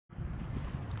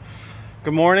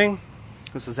Good morning,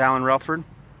 this is Alan Relford.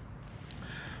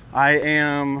 I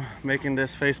am making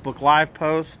this Facebook Live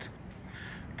post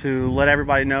to let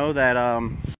everybody know that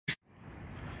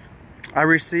I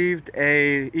received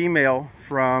an email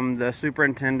from the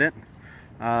superintendent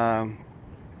of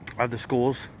the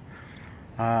schools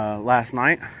last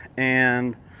night,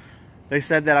 and they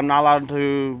said that I'm not allowed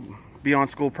to be on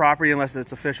school property unless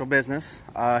it's official business.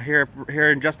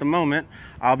 Here in just a moment,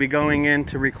 I'll be going in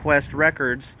to request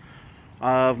records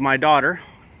of my daughter,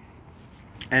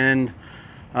 and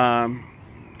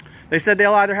they said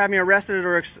they'll either have me arrested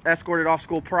or escorted off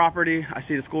school property. I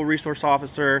see the school resource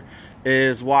officer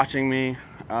is watching me.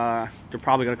 They're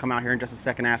probably going to come out here in just a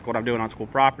second and ask what I'm doing on school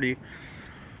property.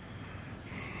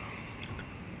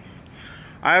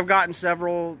 I have gotten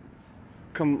several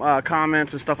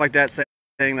comments and stuff like that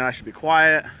saying that I should be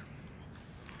quiet,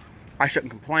 I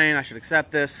shouldn't complain, I should accept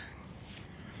this.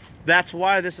 That's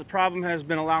why this problem has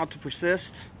been allowed to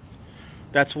persist.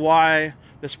 That's why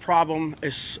this problem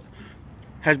has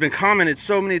been commented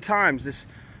so many times. This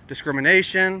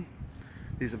discrimination,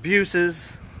 these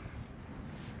abuses.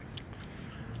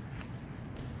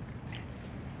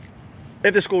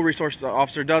 If the school resource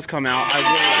officer does come out,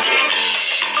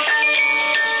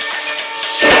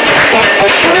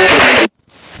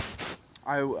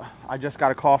 I just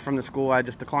got a call from the school. I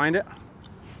just declined it.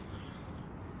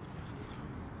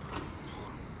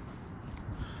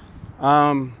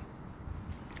 I'm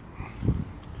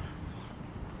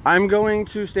going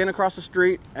to stand across the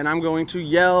street and I'm going to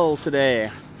yell today.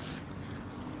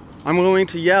 I'm going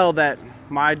to yell that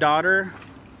my daughter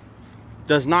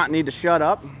does not need to shut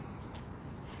up.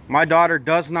 My daughter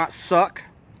does not suck.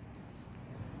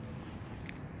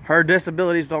 Her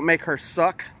disabilities don't make her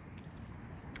suck.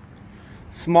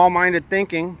 Small-minded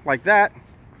thinking like that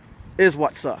is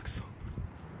what sucks.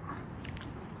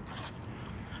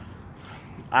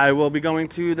 I will be going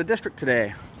to the district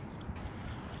today,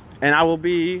 and I will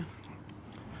be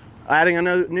adding a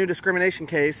new discrimination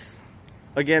case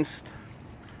against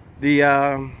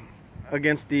the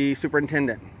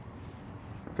superintendent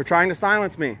for trying to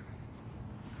silence me.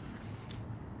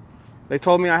 They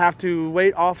told me I have to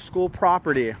wait off school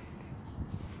property.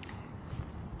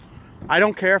 I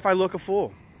don't care if I look a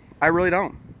fool. I really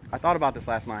don't. I thought about this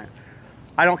last night.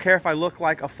 I don't care if I look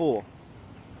like a fool.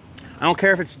 I don't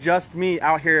care if it's just me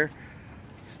out here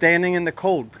standing in the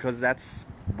cold, because that's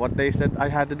what they said I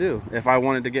had to do if I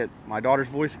wanted to get my daughter's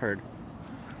voice heard.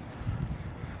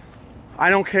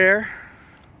 I don't care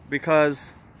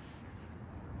because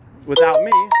without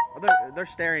me, they're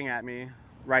staring at me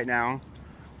right now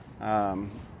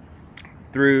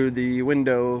through the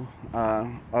window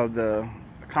of the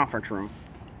conference room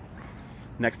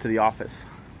next to the office.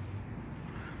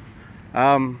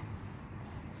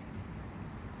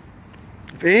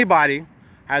 If anybody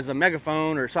has a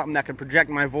megaphone or something that can project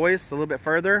my voice a little bit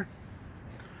further,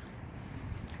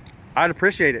 I'd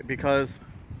appreciate it, because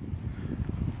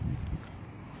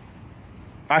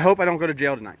I hope I don't go to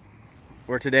jail tonight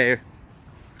or today.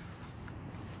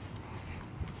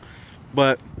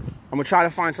 But I'm gonna try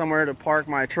to find somewhere to park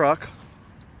my truck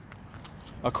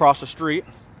across the street.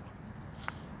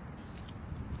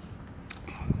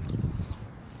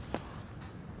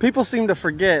 People seem to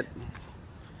forget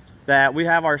that we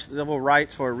have our civil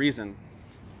rights for a reason,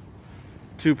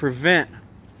 to prevent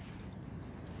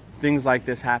things like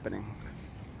this happening,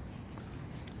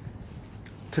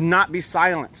 to not be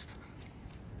silenced.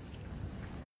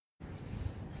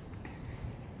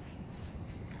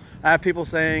 I have people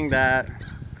saying that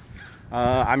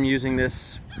I'm using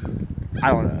this, I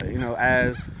don't know,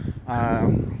 as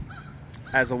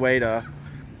a way to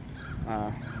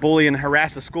bully and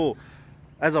harass the school.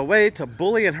 As a way to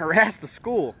bully and harass the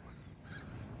school.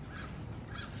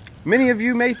 Many of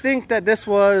you may think that this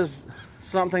was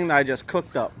something that I just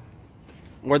cooked up,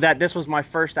 or that this was my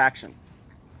first action.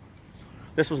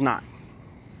 This was not.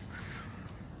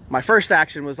 My first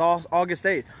action was August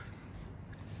 8th.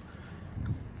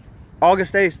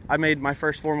 August 8th, I made my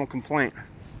first formal complaint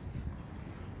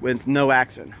with no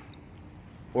action,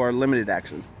 or limited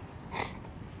action,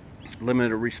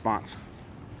 limited response.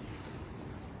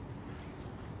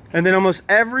 And then almost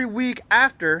every week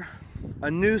after, a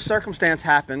new circumstance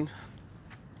happened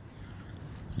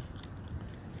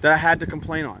that I had to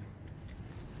complain on.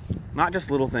 Not just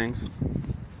little things.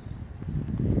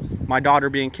 My daughter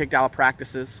being kicked out of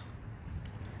practices.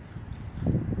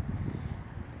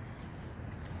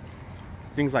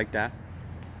 Things like that.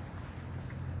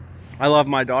 I love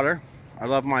my daughter. I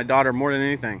love my daughter more than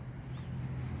anything.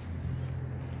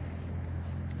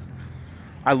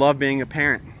 I love being a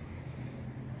parent.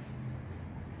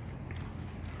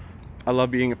 I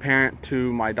love being a parent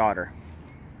to my daughter.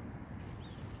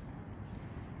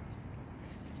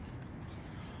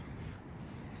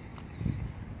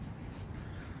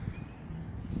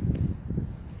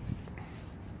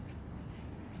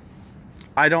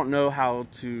 I don't know how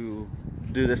to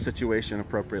do this situation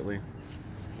appropriately.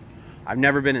 I've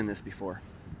never been in this before.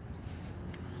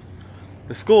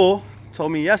 The school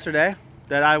told me yesterday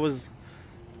that I was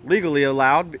legally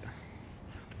allowed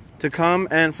to come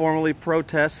and formally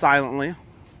protest silently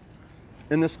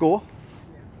in the school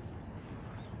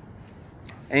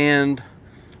and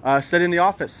sit in the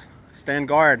office, stand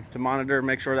guard to monitor,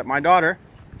 make sure that my daughter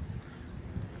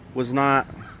was not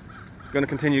going to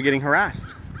continue getting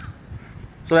harassed,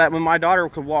 so that when my daughter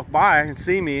could walk by and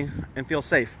see me and feel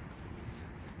safe.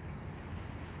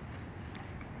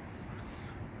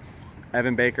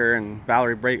 Evan Baker and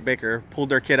Valerie Baker pulled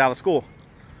their kid out of school,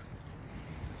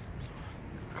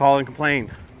 called and complained,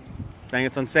 saying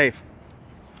it's unsafe.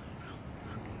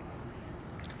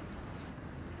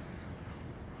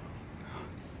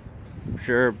 I'm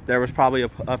sure there was probably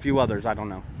a few others, I don't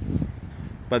know.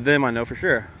 But them I know for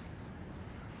sure.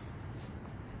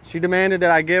 She demanded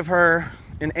that I give her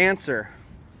an answer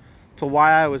to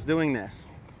why I was doing this.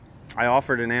 I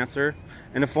offered an answer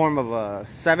in the form of a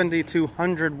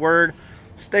 7,200 word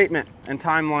statement and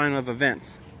timeline of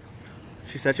events.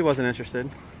 She said she wasn't interested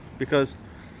because,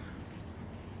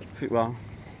 well,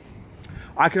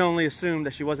 I can only assume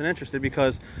that she wasn't interested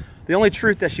because the only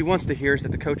truth that she wants to hear is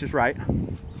that the coach is right,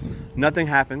 nothing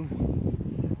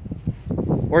happened,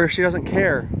 or she doesn't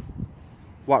care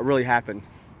what really happened.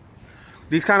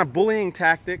 These kind of bullying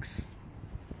tactics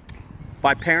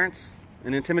by parents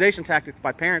and intimidation tactics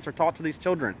by parents are taught to these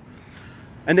children.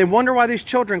 And they wonder why these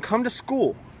children come to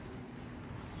school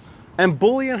and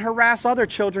bully and harass other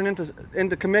children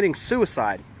into committing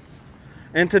suicide,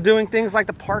 into doing things like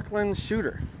the Parkland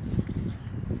shooter.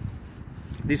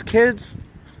 These kids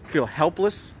feel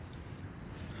helpless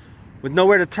with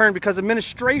nowhere to turn because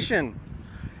administration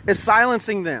is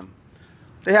silencing them.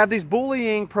 They have these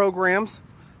bullying programs,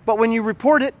 but when you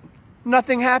report it,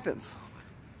 nothing happens.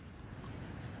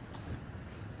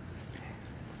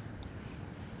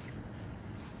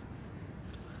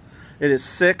 It is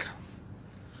sick,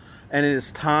 and it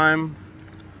is time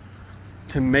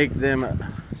to make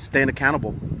them stand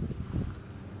accountable.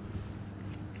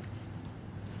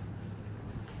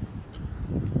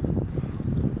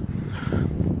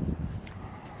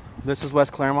 This is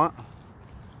West Clermont.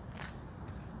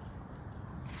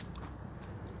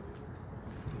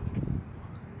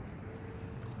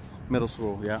 Middle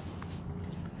School, yeah.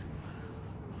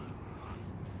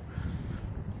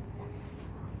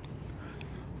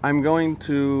 I'm going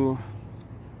to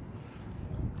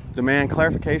demand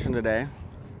clarification today.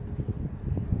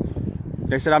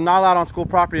 They said I'm not allowed on school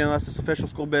property unless it's official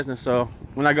school business. So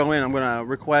when I go in, I'm going to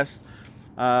request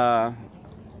under,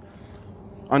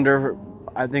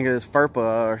 I think it is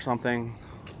FERPA or something,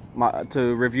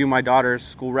 to review my daughter's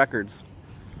school records,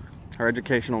 her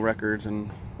educational records, and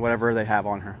whatever they have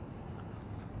on her.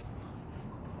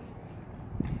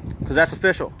 Because that's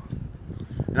official.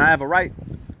 And I have a right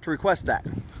to request that.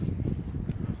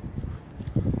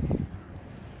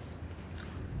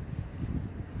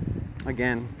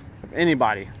 Again, if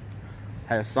anybody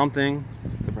has something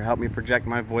to help me project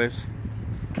my voice,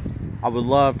 I would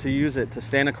love to use it to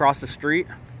stand across the street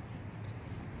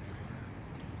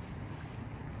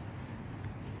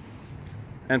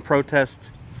and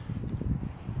protest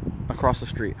across the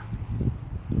street.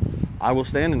 I will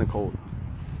stand in the cold.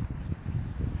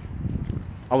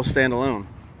 I will stand alone.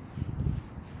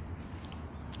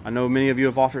 I know many of you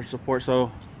have offered support,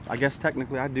 so I guess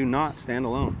technically I do not stand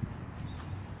alone.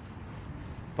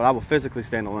 But I will physically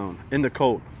stand alone in the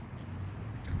cold.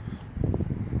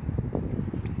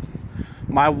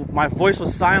 My voice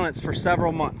was silenced for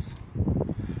several months.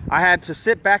 I had to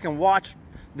sit back and watch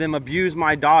them abuse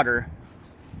my daughter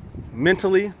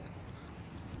mentally,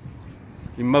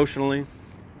 emotionally.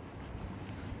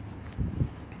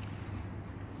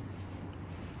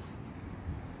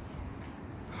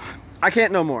 I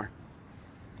can't no more.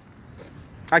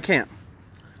 I can't.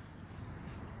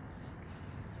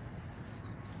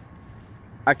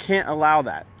 I can't allow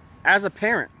that. As a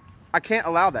parent, I can't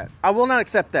allow that. I will not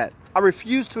accept that. I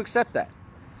refuse to accept that.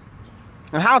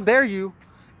 And how dare you,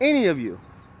 any of you,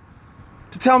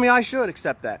 to tell me I should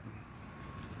accept that?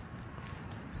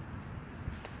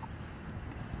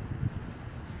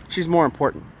 She's more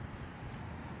important.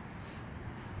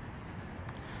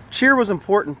 Cheer was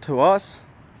important to us,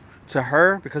 to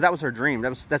her, because that was her dream.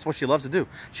 That's what she loves to do.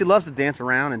 She loves to dance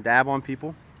around and dab on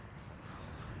people.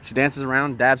 She dances around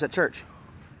and dabs at church.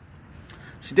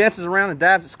 She dances around and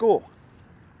dabs at school.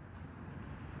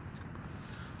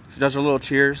 She does her little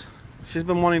cheers. She's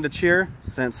been wanting to cheer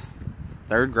since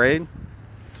 3rd grade.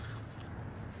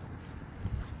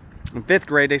 In 5th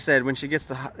grade, they said when she gets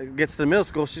to the middle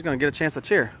school, she's going to get a chance to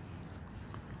cheer.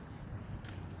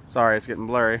 Sorry, it's getting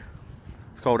blurry.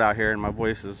 It's cold out here and my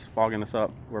voice is fogging us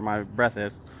up where my breath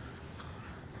is.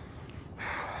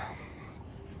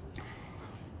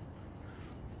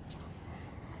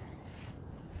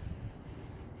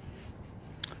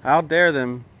 How dare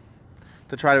them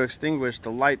to try to extinguish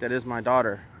the light that is my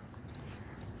daughter.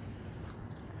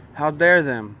 How dare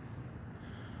them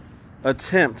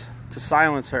attempt to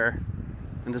silence her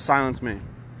and to silence me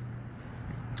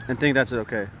and think that's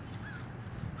okay.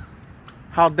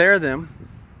 How dare them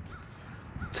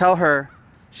tell her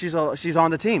she's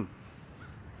on the team.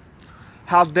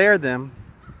 How dare them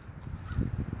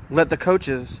let the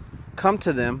coaches come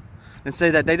to them and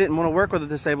say that they didn't want to work with a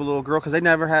disabled little girl because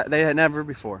they had never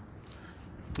before.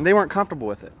 And they weren't comfortable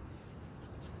with it.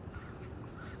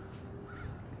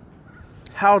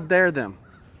 How dare them?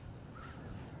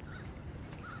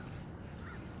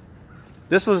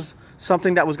 This was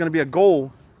something that was going to be a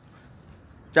goal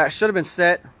that should have been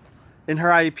set in her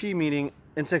IEP meeting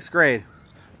in 6th grade,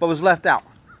 but was left out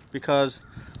because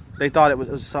they thought it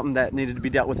was something that needed to be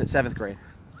dealt with at 7th grade.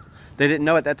 They didn't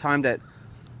know at that time that,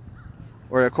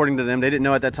 or according to them, they didn't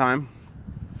know at that time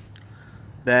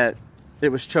that it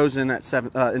was chosen at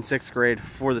in 6th grade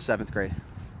for the 7th grade.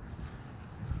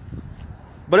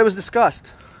 But it was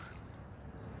discussed.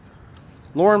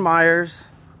 Lauren Myers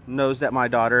knows that my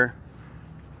daughter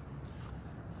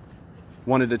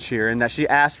wanted to cheer and that she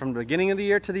asked from the beginning of the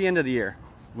year to the end of the year,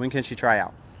 when can she try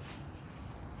out?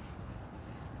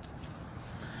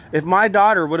 If my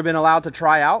daughter would have been allowed to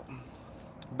try out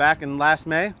back in last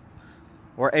May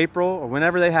or April or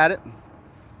whenever they had it,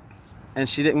 and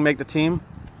she didn't make the team,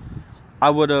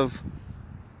 I would have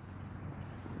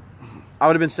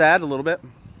been sad a little bit,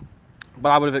 but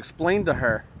I would have explained to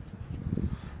her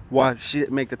why she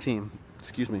didn't make the team.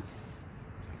 Excuse me.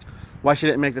 Why she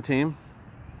didn't make the team.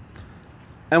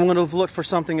 And would have looked for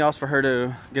something else for her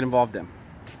to get involved in.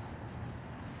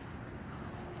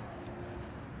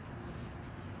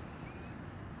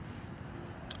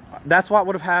 That's what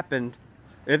would have happened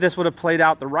if this would have played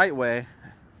out the right way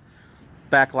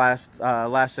back last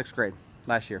 6th grade,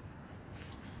 last year.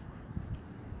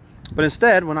 But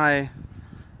instead, when I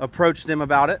approached them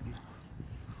about it,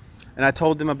 and I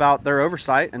told them about their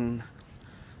oversight and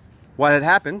what had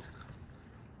happened,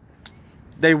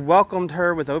 they welcomed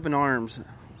her with open arms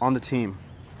on the team.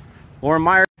 Lauren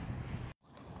Myers.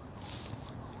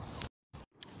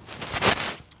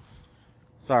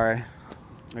 Sorry,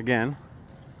 again.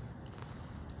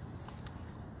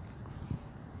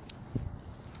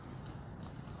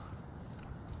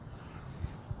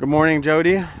 Good morning,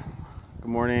 Jody. Good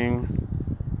morning.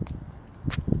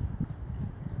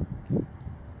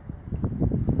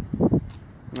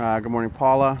 Good morning,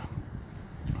 Paula.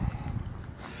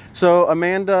 So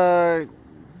Amanda,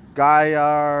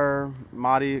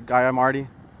 Marty.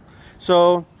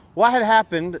 So what had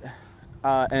happened,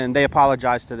 and they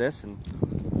apologized to this,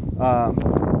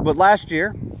 but last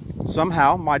year,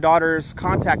 somehow, my daughter's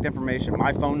contact information,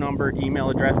 my phone number,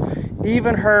 email address,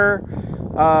 even her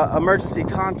emergency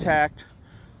contact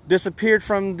disappeared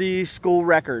from the school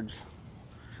records.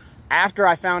 After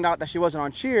I found out that she wasn't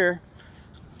on cheer,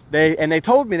 they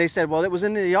told me, they said, well, it was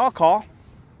in the y'all call.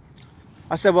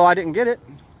 I said, well, I didn't get it.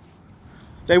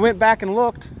 They went back and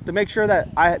looked to make sure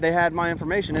that they had my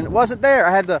information, and it wasn't there.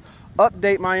 I had to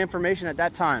update my information at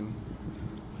that time.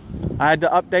 I had to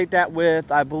update that with,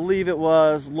 I believe it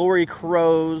was Lori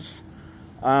Crow's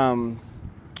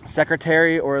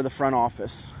secretary or the front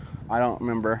office. I don't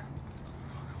remember.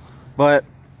 But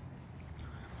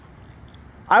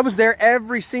I was there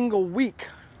every single week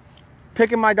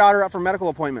picking my daughter up for medical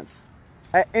appointments.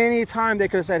 At any time they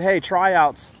could have said, hey,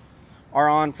 tryouts are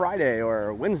on Friday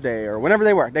or Wednesday or whenever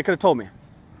they were. They could have told me.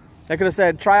 They could have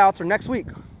said tryouts are next week.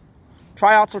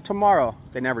 Tryouts are tomorrow.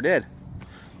 They never did.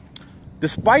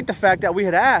 Despite the fact that we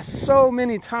had asked so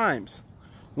many times,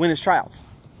 when is tryouts?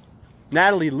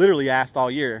 Natalie literally asked all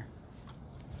year.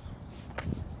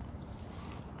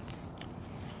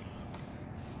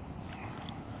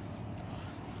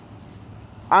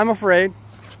 I'm afraid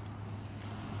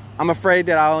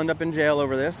that I'll end up in jail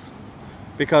over this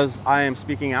because I am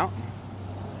speaking out.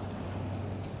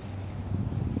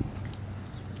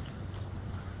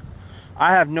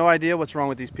 I have no idea what's wrong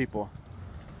with these people.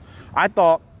 I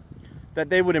thought that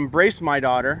they would embrace my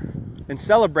daughter and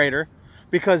celebrate her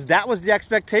because that was the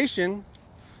expectation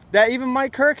that even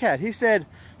Mike Kirk had. He said,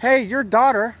 hey, your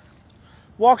daughter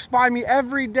walks by me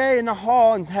every day in the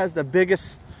hall and has the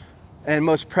biggest and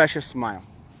most precious smile.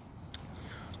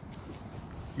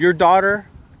 Your daughter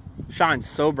shines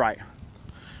so bright.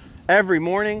 Every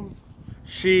morning,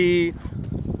 she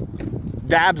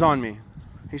dabs on me.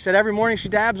 He said every morning she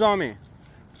dabs on me.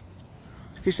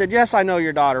 He said, yes, I know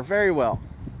your daughter very well.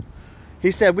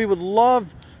 He said, we would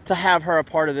love to have her a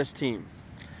part of this team.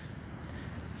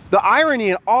 The irony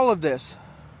in all of this,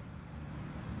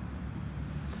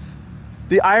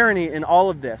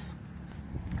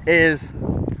 is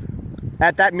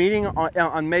at that meeting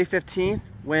on May 15th,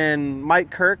 when Mike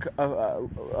Kirk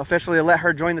officially let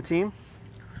her join the team,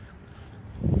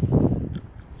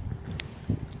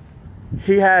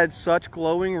 he had such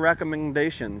glowing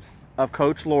recommendations of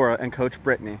Coach Laura and Coach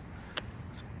Brittany.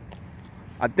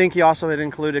 I think he also had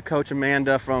included Coach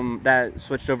Amanda that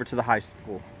switched over to the high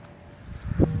school.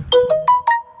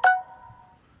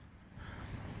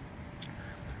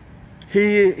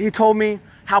 He told me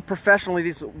how professionally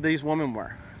these women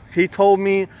were. He told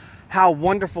me how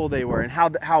wonderful they were and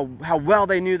how well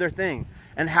they knew their thing,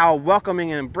 and how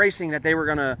welcoming and embracing that they were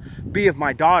going to be of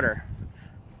my daughter.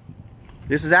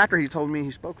 This is after he told me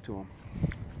he spoke to him.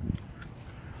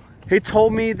 He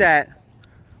told me that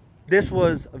this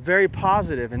was very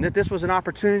positive and that this was an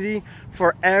opportunity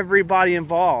for everybody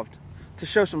involved to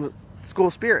show some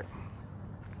school spirit.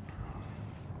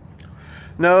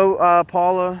 No,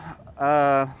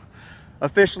 Paula,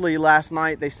 officially last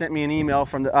night they sent me an email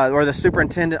from the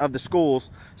superintendent of the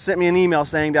schools sent me an email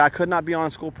saying that I could not be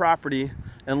on school property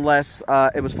unless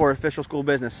it was for official school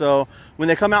business. So when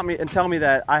they come out and tell me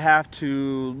that I have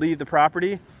to leave the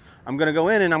property, I'm going to go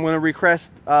in and I'm going to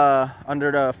request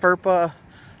under the FERPA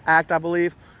Act, I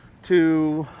believe,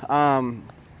 to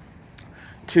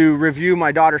review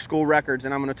my daughter's school records,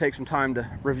 and I'm going to take some time to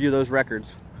review those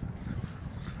records.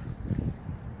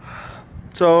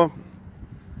 So,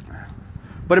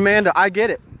 but Amanda, I get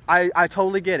it. I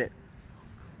totally get it.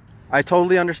 I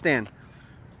totally understand.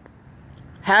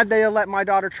 Had they let my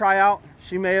daughter try out,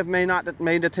 she may not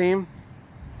made the team.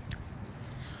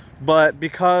 But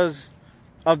because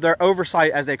of their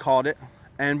oversight, as they called it,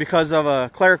 and because of a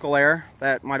clerical error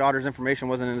that my daughter's information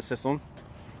wasn't in the system,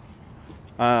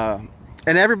 and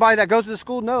everybody that goes to the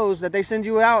school knows that they send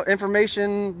you out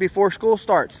information before school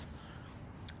starts.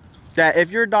 That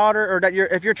if your daughter, or that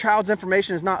if your child's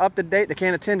information is not up to date, they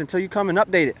can't attend until you come and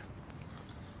update it.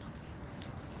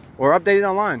 Or update it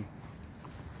online.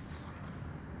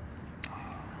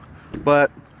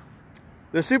 But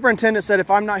the superintendent said if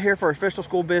I'm not here for official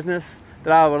school business,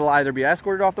 that I would either be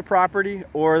escorted off the property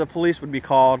or the police would be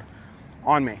called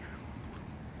on me.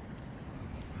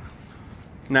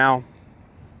 Now,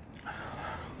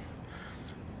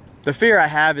 the fear I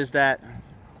have is that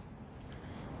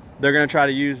they're going to try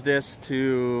to use this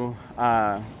to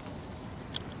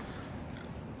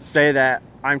say that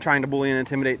I'm trying to bully and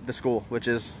intimidate the school, which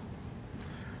is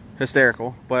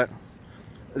hysterical, but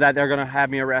that they're going to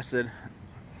have me arrested.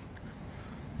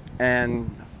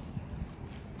 And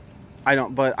I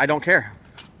don't care.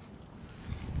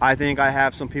 I think I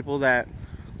have some people that,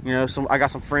 I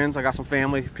got some friends, I got some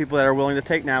family, people that are willing to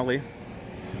take Natalie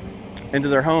into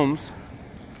their homes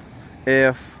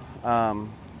if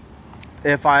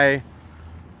I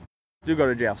do go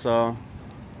to jail. So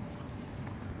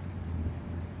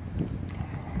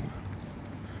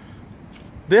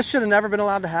this should have never been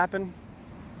allowed to happen.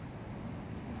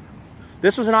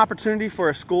 This was an opportunity for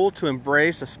a school to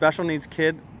embrace a special needs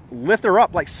kid, lift her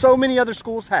up like so many other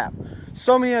schools have.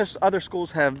 So many other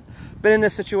schools have been in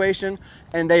this situation,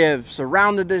 and they have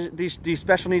surrounded these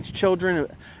special needs children,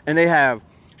 and they have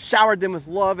showered them with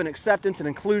love and acceptance and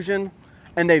inclusion,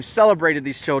 and they've celebrated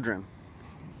these children.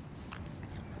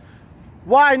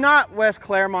 Why not West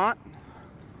Clermont?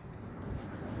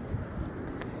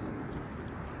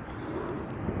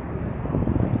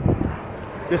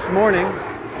 This morning,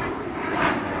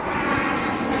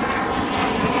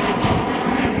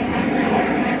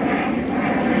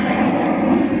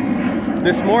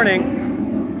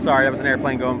 sorry, that was an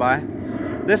airplane going by.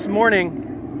 This morning,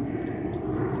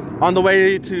 on the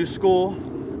way to school,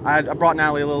 I brought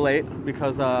Natalie a little late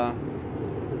because,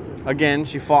 again,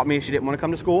 she fought me. She didn't want to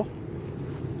come to school.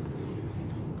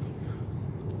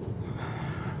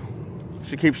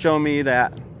 She keeps showing me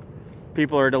that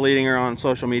people are deleting her on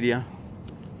social media.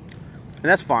 And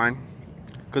that's fine,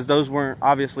 because those weren't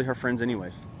obviously her friends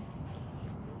anyways.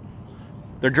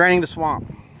 They're draining the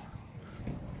swamp.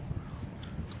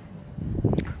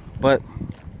 But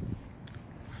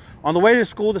on the way to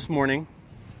school this morning,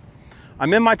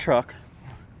 I'm in my truck,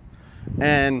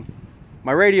 and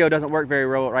my radio doesn't work very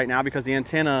well right now because the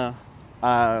antenna,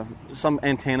 some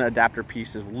antenna adapter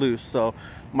piece is loose, so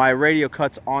my radio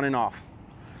cuts on and off.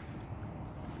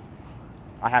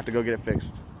 I have to go get it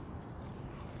fixed.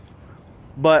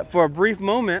 But for a brief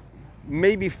moment,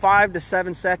 maybe 5 to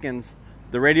 7 seconds,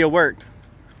 the radio worked,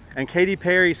 and Katy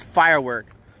Perry's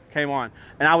Firework came on,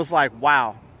 and I was like,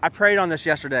 wow. I prayed on this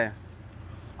yesterday.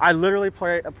 I literally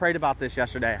prayed about this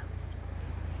yesterday.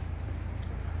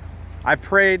 I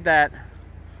prayed to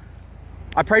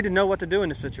know what to do in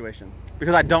this situation,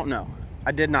 because I don't know.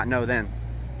 I did not know then.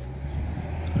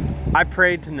 I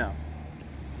prayed to know.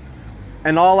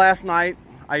 And all last night,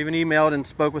 I even emailed and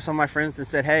spoke with some of my friends and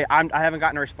said, hey, I haven't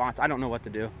gotten a response. I don't know what to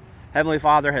do. Heavenly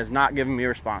Father has not given me a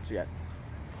response yet.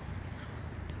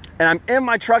 And I'm in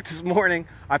my truck this morning.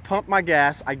 I pump my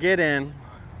gas. I get in.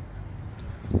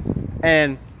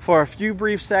 And for a few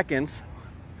brief seconds,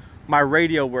 my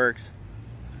radio works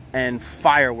and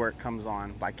Firework comes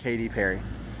on by Katy Perry.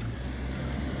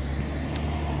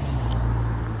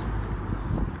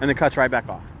 And then cuts right back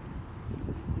off.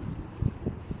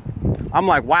 I'm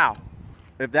like, wow,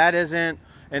 if that isn't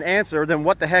an answer, then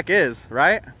what the heck is,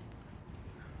 right?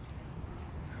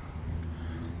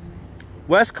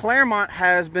 West Clermont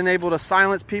has been able to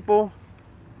silence people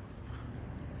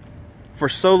for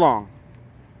so long.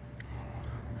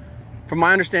 From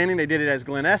my understanding, they did it as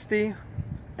Glen Estee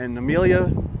and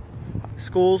Amelia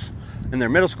schools, in their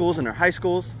middle schools and their high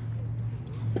schools.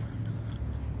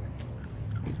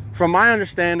 From my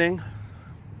understanding,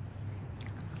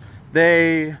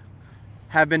 they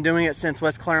have been doing it since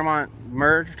West Clermont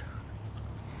merged.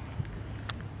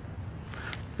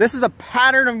 This is a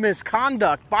pattern of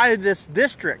misconduct by this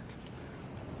district.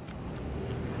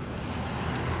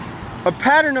 A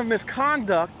pattern of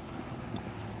misconduct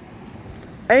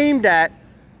aimed at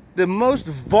the most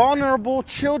vulnerable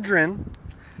children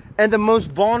and the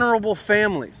most vulnerable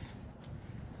families.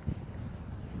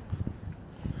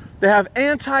 They have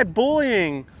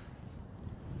anti-bullying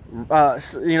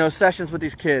sessions with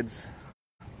these kids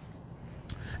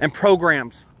and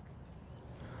programs.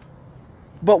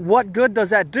 But what good does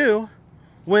that do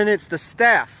when it's the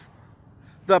staff,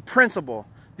 the principal,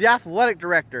 the athletic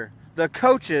director, the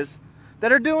coaches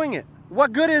that are doing it?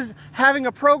 What good is having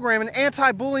a program, an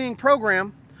anti-bullying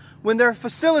program, when they're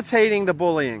facilitating the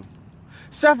bullying?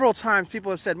 Several times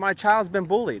people have said, my child's been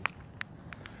bullied,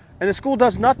 and the school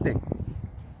does nothing.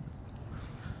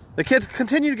 The kids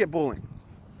continue to get bullied.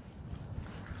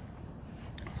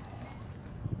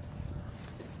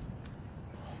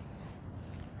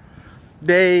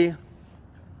 They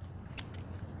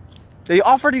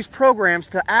offer these programs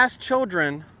to ask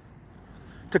children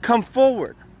to come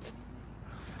forward.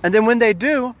 And then when they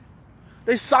do,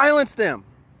 they silence them.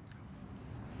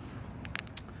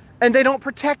 And they don't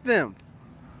protect them.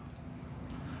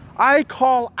 I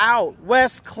call out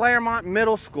West Clermont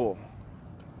Middle School.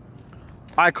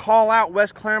 I call out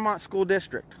West Clermont School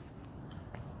District.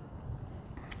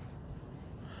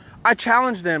 I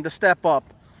challenge them to step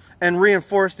up and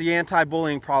reinforce the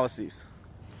anti-bullying policies.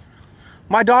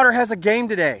 My daughter has a game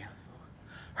today.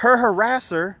 Her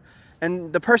harasser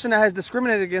and the person that has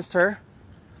discriminated against her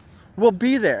will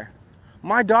be there.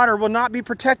 My daughter will not be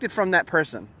protected from that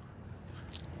person.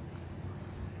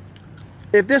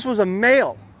 If this was a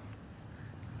male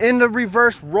in the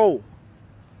reverse role,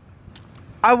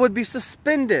 I would be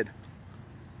suspended,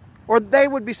 or they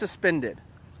would be suspended,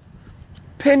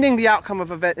 pending the outcome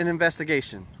of an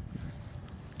investigation,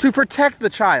 to protect the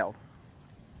child.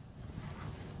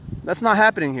 That's not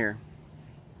happening here.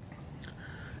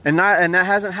 And that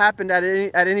hasn't happened at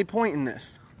any point in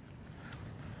this.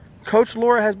 Coach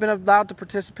Laura has been allowed to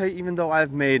participate, even though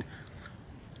I've made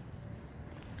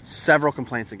several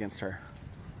complaints against her.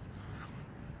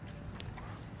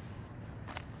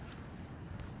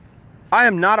 I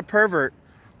am not a pervert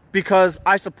because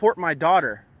I support my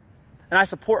daughter and I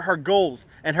support her goals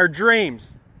and her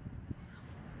dreams.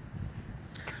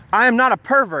 I am not a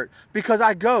pervert because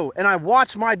I go and I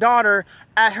watch my daughter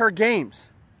at her games.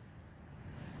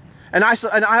 And I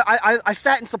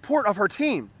sat in support of her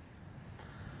team.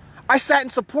 I sat in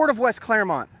support of West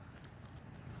Clermont.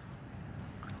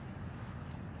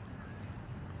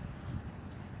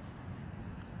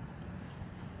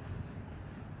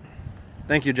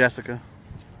 Thank you, Jessica.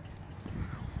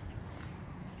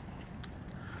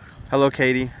 Hello,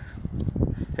 Katie.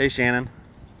 Hey, Shannon.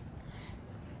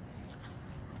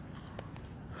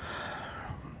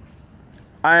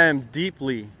 I am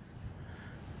deeply,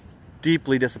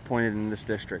 deeply disappointed in this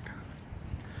district.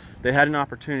 They had an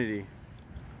opportunity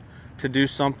to do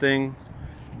something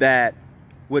that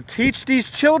would teach these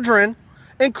children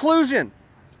inclusion.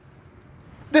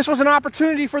 This was an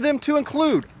opportunity for them to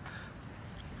include.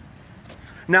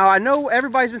 Now, I know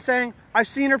everybody's been saying, I've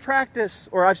seen her practice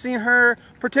or I've seen her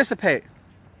participate.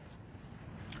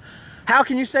 How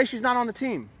can you say she's not on the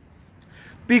team?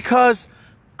 Because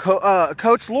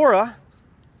Coach Laura,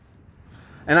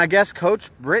 and I guess Coach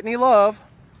Brittany Love,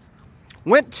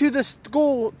 went to the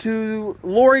school, to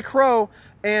Lori Crow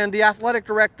and the athletic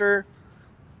director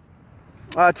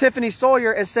Tiffany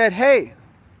Sawyer and said, hey,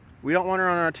 we don't want her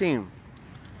on our team.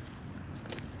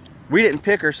 We didn't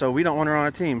pick her, so we don't want her on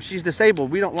our team. She's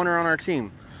disabled. We don't want her on our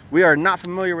team. We are not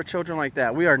familiar with children like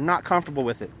that. We are not comfortable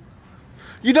with it.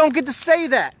 You don't get to say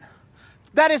that.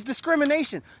 That is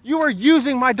discrimination. You are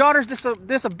using my daughter's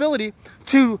disability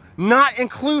to not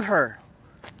include her.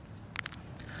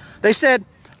 They said,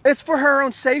 it's for her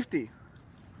own safety.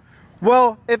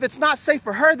 Well, if it's not safe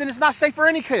for her, then it's not safe for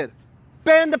any kid.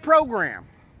 Ban the program.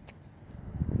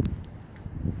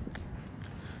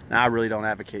 Now, I really don't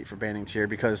advocate for banning cheer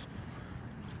because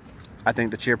I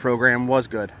think the cheer program was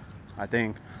good. I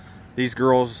think these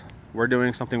girls were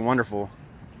doing something wonderful.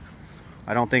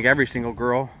 I don't think every single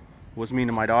girl was mean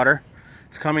to my daughter.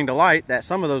 It's coming to light that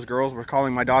some of those girls were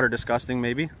calling my daughter disgusting,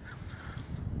 maybe,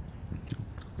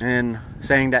 and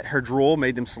saying that her drool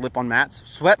made them slip on mats.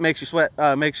 Sweat makes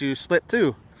you slip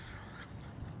too.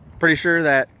 Pretty sure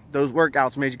that those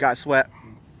workouts made you guys sweat,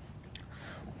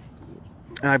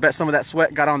 and I bet some of that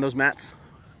sweat got on those mats.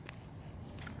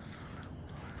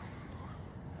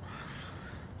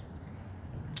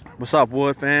 What's up,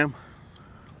 Wood fam?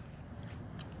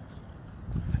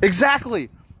 Exactly,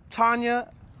 Tanya.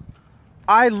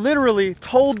 I literally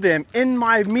told them in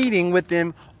my meeting with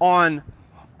them on,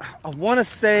 I want to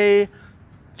say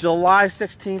July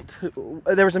 16th,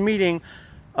 there was a meeting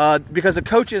because the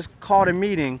coaches called a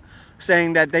meeting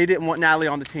saying that they didn't want Natalie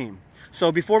on the team.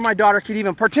 So before my daughter could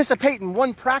even participate in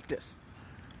one practice,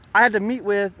 I had to meet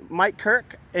with Mike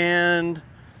Kirk and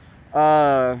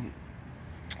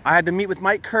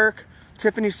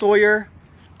Tiffany Sawyer,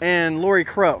 and Lori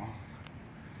Crow.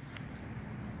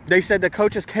 They said the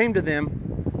coaches came to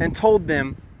them and told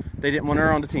them they didn't want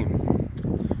her on the team.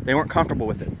 They weren't comfortable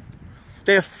with it.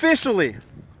 They officially,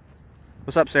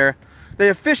 what's up, Sarah? They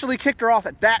officially kicked her off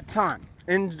at that time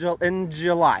in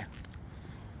July.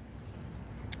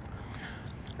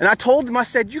 And I told them, I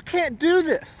said, you can't do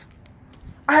this.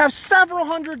 I have several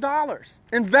 $100s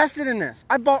invested in this.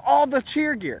 I bought all the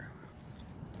cheer gear.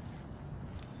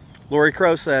 Lori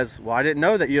Crow says, well, I didn't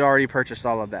know that you'd already purchased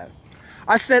all of that.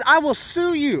 I said, I will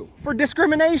sue you for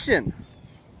discrimination.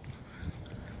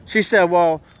 She said,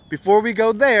 well, before we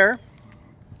go there,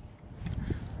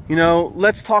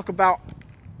 let's talk about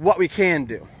what we can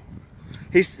do.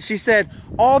 She said,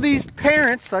 all these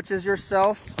parents, such as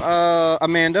yourself,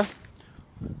 Amanda,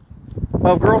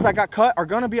 of girls that got cut are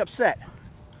going to be upset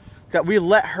that we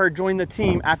let her join the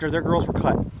team after their girls were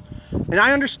cut. And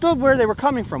I understood where they were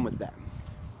coming from with that.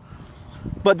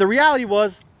 But the reality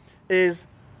is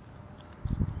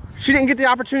she didn't get the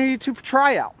opportunity to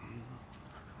try out.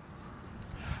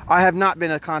 I have not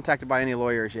been contacted by any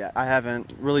lawyers yet. I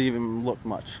haven't really even looked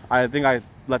much. I think I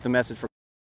left a message for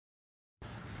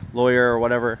lawyer or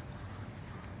whatever.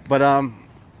 But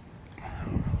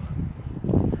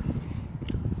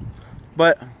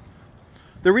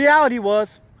the reality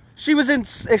was she was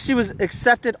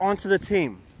accepted onto the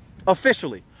team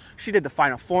officially. She did the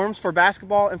final forms for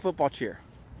basketball and football cheer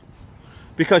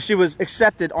because she was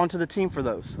accepted onto the team for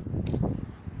those.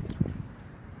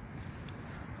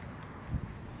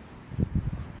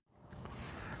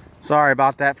 Sorry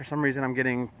about that. For some reason, I'm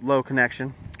getting low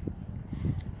connection.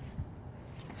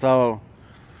 So,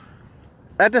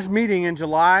 at this meeting in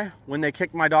July, when they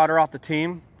kicked my daughter off the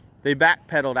team, they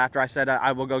backpedaled after I said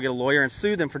I will go get a lawyer and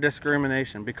sue them for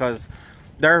discrimination because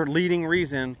their leading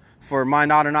reason for my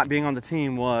daughter not being on the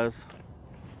team was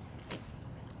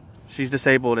she's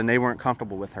disabled and they weren't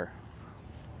comfortable with her.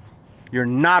 You're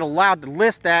not allowed to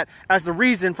list that as the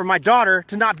reason for my daughter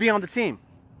to not be on the team.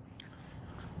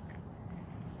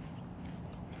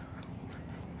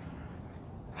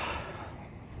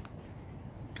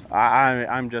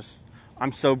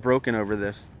 I'm so broken over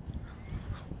this.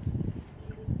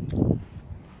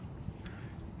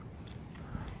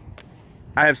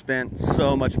 I have spent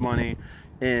so much money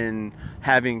in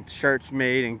having shirts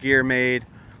made and gear made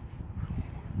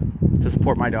to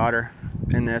support my daughter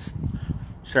in this.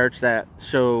 Shirts that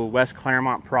show West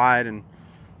Clermont pride, and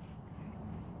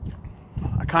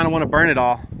I kind of want to burn it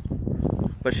all,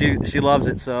 but she loves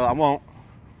it, so I won't,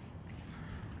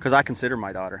 because I consider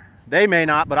my daughter. They may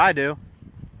not, but I do.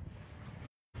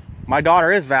 My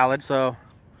daughter is valid, so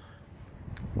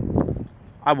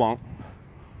I won't.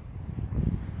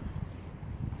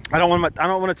 I don't want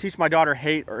to teach my daughter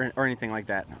hate or anything like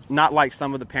that. Not like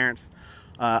some of the parents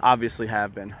obviously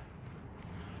have been.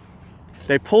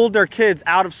 They pulled their kids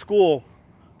out of school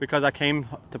because I came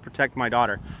to protect my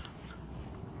daughter.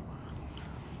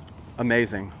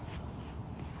 Amazing.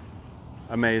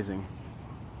 Amazing.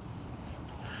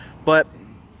 But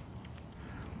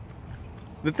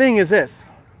the thing is this.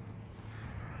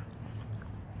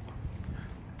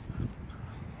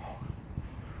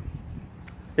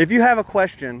 If you have a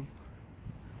question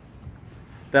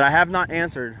that I have not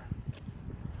answered,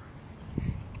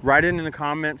 write it in the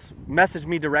comments, message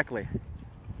me directly,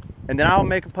 and then I'll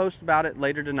make a post about it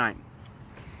later tonight.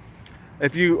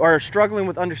 If you are struggling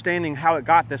with understanding how it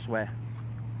got this way,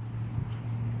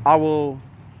 I will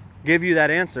give you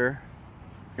that answer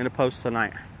in a post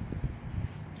tonight.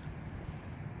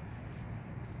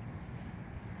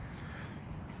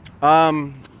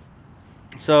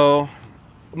 So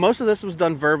most of this was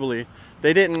done verbally.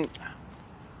 They didn't.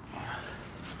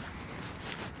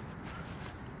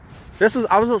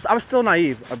 I was still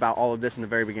naive about all of this in the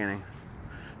very beginning.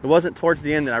 It wasn't towards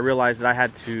the end that I realized that I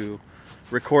had to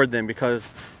record them, because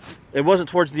it wasn't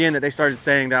towards the end that they started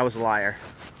saying that I was a liar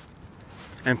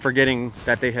and forgetting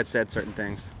that they had said certain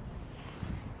things.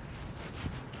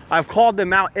 I've called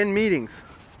them out in meetings.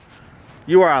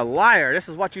 You are a liar. This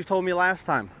is what you told me last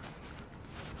time.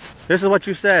 This is what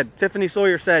you said. Tiffany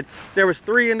Sawyer said there was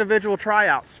 3 individual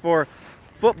tryouts for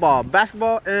football,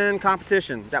 basketball, and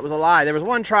competition. That was a lie. There was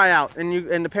 1 tryout,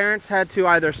 and the parents had to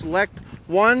either select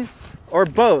one or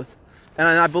both. And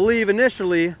I believe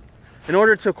initially, in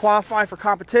order to qualify for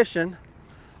competition,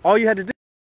 all you had to do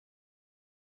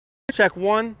was check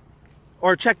one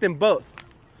or check them both.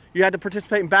 You had to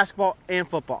participate in basketball and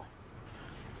football.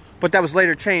 But that was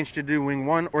later changed to doing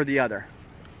one or the other.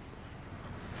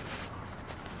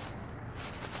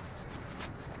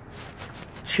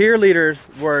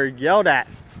 Cheerleaders were yelled at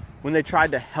when they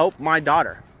tried to help my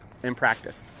daughter in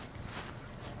practice.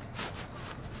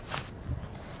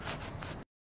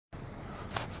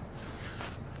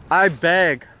 I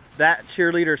beg that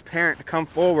cheerleader's parent to come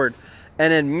forward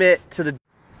and admit to the...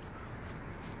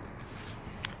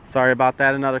 Sorry about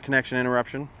that, another connection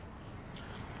interruption.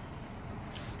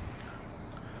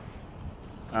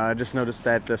 I just noticed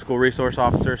that the school resource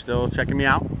officer is still checking me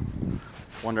out.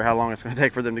 Wonder how long it's going to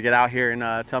take for them to get out here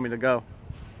and tell me to go.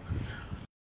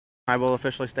 I will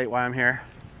officially state why I'm here.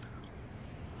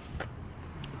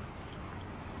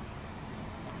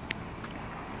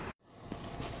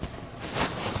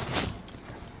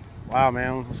 Wow,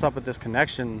 man, what's up with this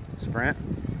connection, Sprint?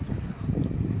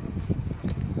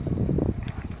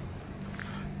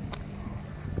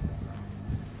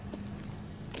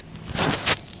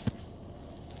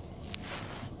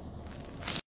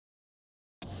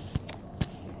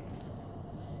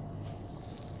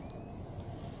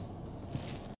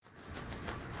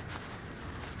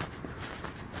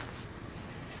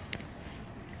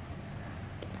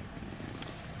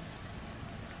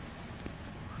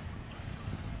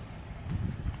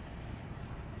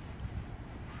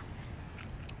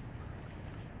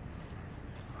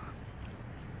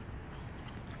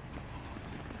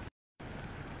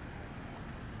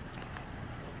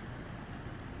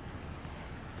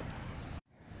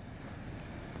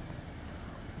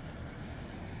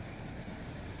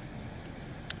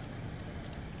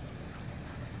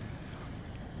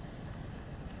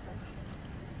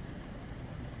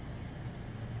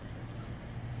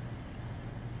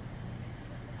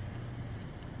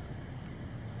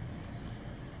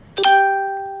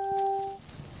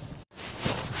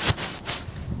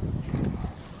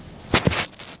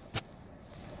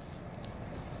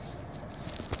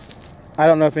 I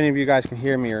don't know if any of you guys can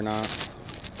hear me or not.